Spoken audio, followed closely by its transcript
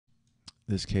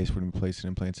this case, we're going to be placing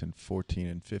implants in 14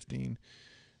 and 15.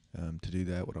 To do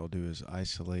that, what I'll do is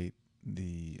isolate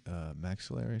the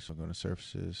maxillary. So I'll go to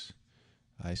surfaces,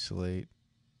 isolate,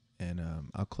 and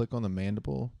I'll click on the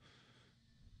mandible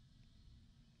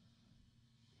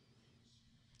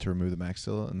to remove the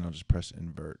maxilla, and I'll just press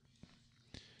invert.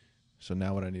 So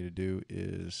now what I need to do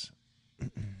is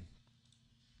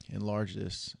enlarge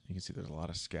this. You can see there's a lot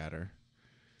of scatter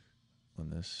on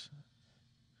this.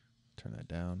 Turn that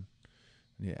down.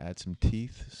 I need to add some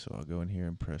teeth, so I'll go in here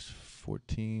and press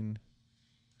 14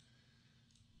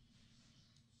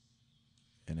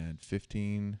 and add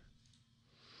 15.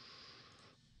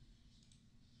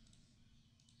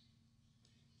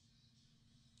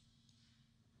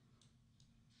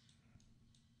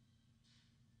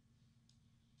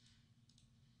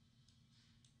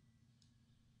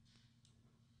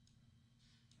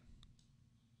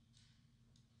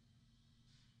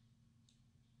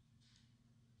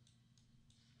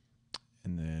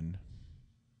 And then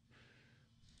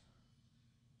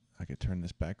I could turn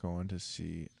this back on to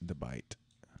see the bite.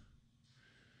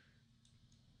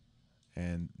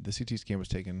 And the CT scan was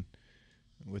taken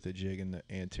with a jig in the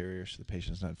anterior, so the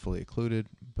patient's not fully occluded,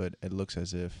 but it looks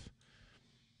as if,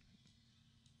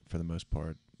 for the most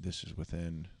part, this is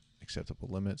within acceptable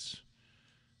limits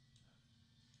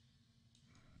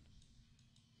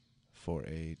for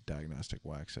a diagnostic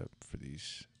wax up for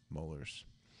these molars.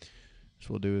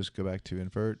 So what we'll do is go back to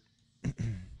invert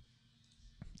and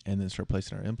then start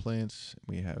placing our implants.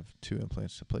 We have 2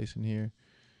 implants to place in here.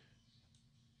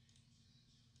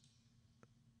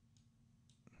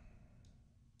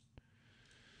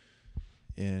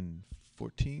 In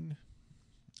 14,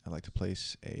 I like to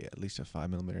place at least a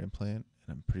 5mm implant,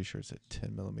 and I'm pretty sure it's a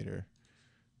 10mm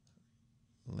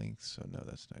length, so no,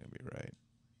 that's not going to be right.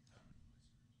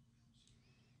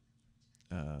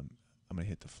 I'm going to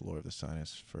hit the floor of the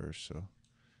sinus first, so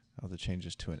I'll have to change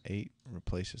this to an 8 and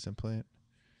replace this implant.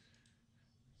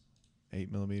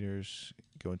 8mm,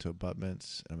 go into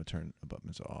abutments, and I'm going to turn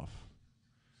abutments off.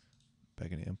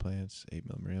 Back into implants,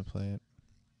 8mm implant.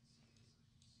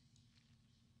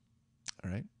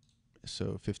 All right,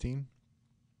 so 15.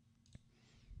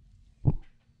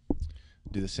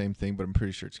 Do the same thing, but I'm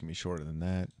pretty sure it's going to be shorter than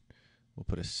that. We'll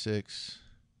put a 6.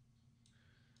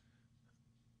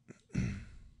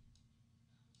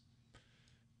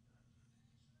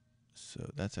 So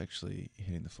that's actually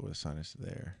hitting the floor of the sinus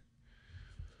there.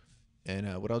 And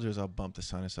what I'll do is I'll bump the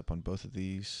sinus up on both of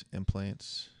these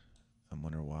implants. I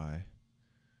wonder why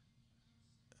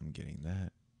I'm getting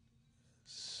that.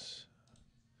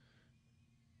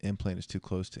 Implant is too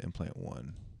close to implant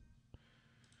 1.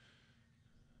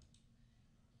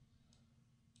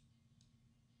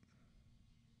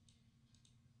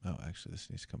 Oh, actually, this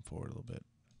needs to come forward a little bit.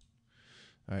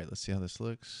 All right, let's see how this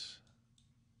looks.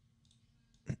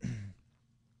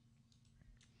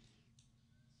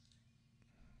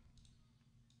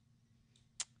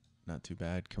 Not too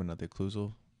bad coming out the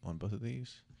occlusal on both of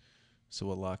these. So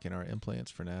we'll lock in our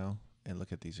implants for now and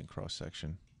look at these in cross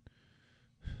section.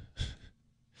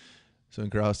 So in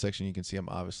cross section, you can see I'm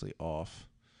obviously off.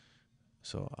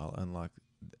 So I'll unlock,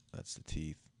 that's the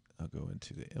teeth. I'll go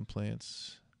into the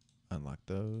implants, unlock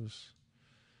those.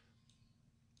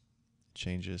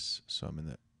 Changes, so I'm in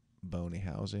the bony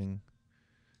housing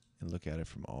and look at it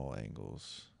from all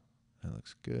angles. That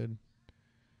looks good.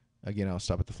 Again, I'll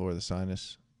stop at the floor of the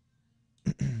sinus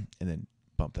and then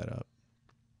bump that up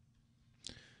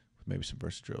with maybe some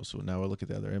versadrill. So now we'll look at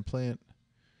the other implant.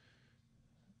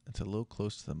 It's a little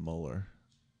close to the molar.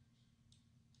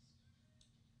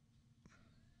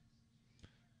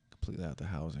 Completely out the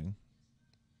housing.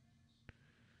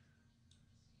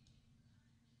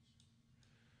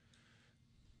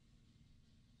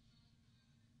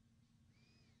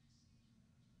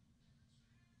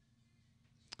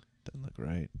 Doesn't look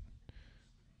right.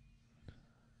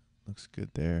 Looks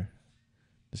good there.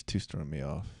 This two's throwing me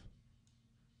off.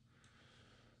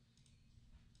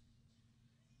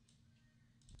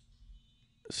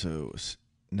 So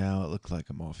now it looks like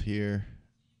I'm off here,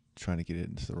 trying to get it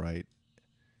into the right.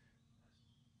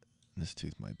 This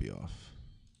tooth might be off.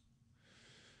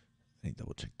 I need to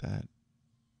double check that.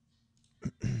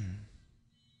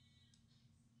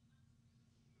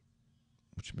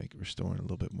 Which make restoring a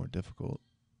little bit more difficult.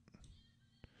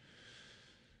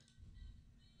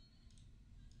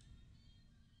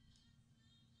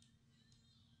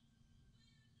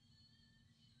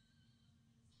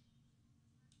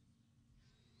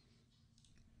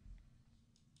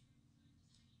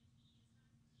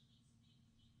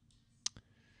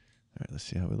 All right, let's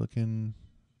see how we're looking.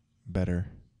 Better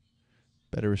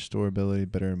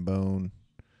restorability, better in bone,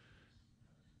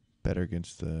 better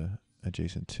against the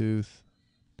adjacent tooth.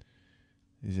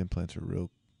 These implants are real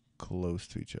close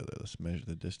to each other. Let's measure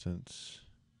the distance.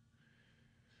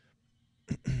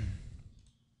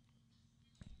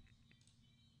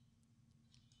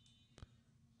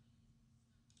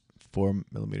 4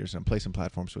 millimeters. I'm placing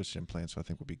platform switched implants, so I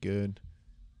think we'll be good.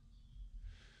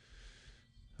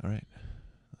 All right,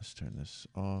 let's turn this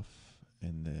off,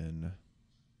 and then,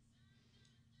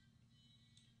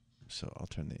 so I'll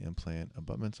turn the implant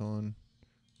abutments on.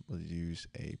 We'll use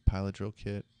a pilot drill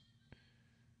kit.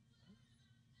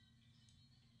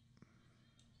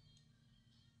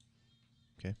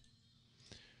 Okay.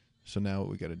 So now what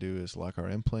we got to do is lock our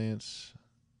implants,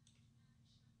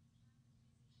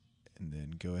 and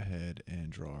then go ahead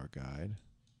and draw our guide.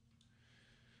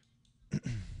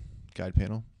 Guide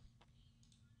panel.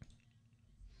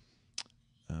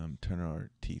 Turn our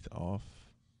teeth off.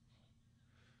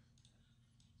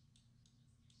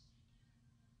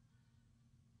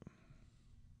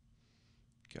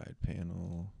 Guide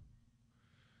panel.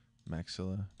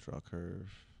 Maxilla. Draw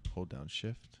curve. Hold down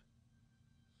shift.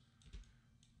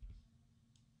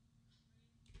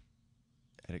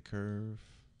 Edit curve.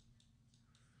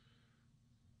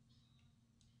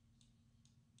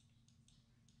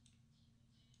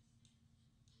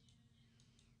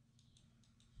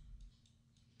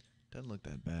 Doesn't look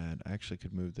that bad. I actually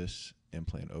could move this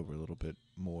implant over a little bit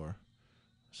more.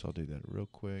 So I'll do that real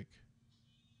quick.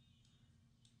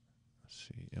 Let's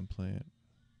see, implant.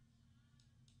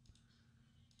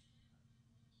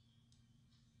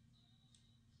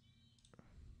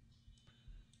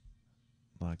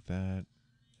 Like that.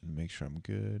 And make sure I'm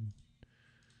good.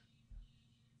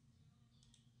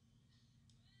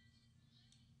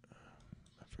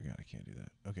 I forgot I can't do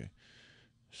that. Okay.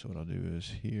 So what I'll do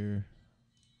is here,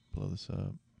 blow this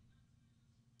up.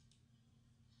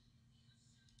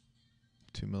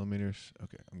 2 millimeters.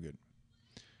 Okay, I'm good.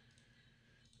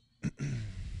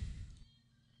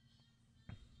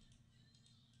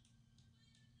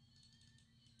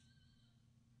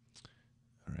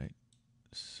 All right.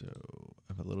 So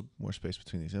I have a little more space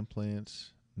between these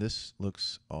implants. This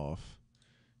looks off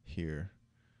here.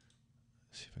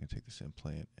 Let's see if I can take this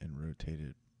implant and rotate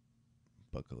it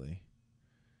buckily.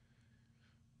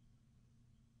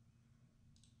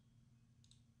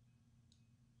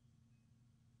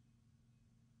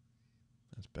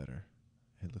 That's better.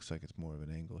 It looks like it's more of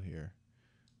an angle here.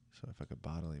 So if I could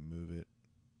bodily move it.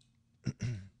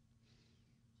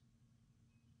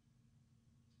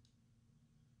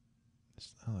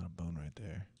 There's a lot of bone right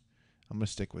there. I'm going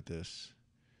to stick with this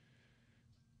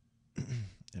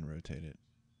and rotate it.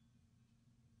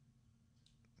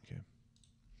 Okay.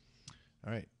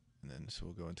 All right. And then so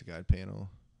we'll go into guide panel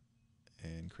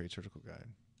and create surgical guide.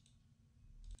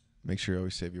 Make sure you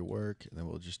always save your work, and then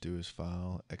we'll just do is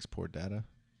file, export data.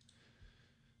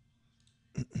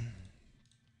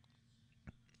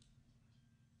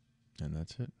 And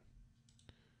that's it.